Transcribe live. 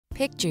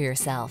Picture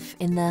yourself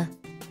in the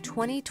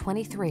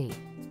 2023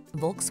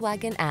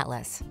 Volkswagen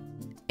Atlas.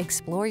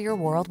 Explore your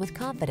world with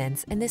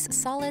confidence in this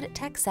solid,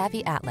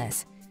 tech-savvy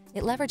Atlas.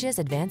 It leverages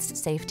advanced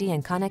safety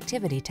and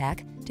connectivity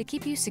tech to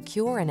keep you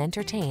secure and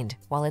entertained,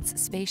 while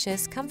its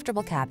spacious,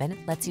 comfortable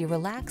cabin lets you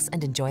relax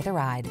and enjoy the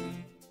ride.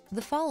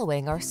 The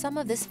following are some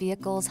of this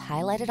vehicle's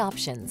highlighted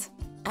options: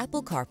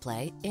 Apple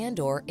CarPlay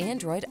and/or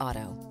Android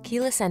Auto,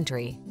 keyless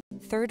entry,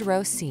 third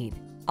row seat,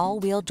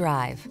 all-wheel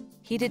drive,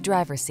 heated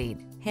driver's seat,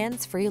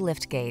 hands-free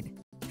liftgate,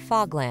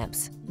 fog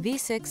lamps,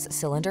 V6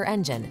 cylinder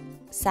engine,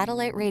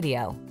 satellite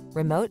radio,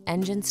 remote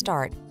engine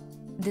start.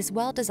 This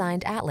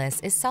well-designed Atlas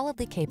is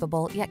solidly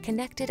capable yet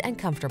connected and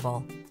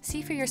comfortable.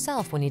 See for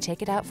yourself when you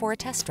take it out for a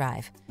test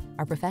drive.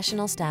 Our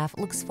professional staff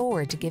looks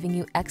forward to giving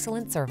you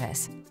excellent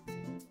service.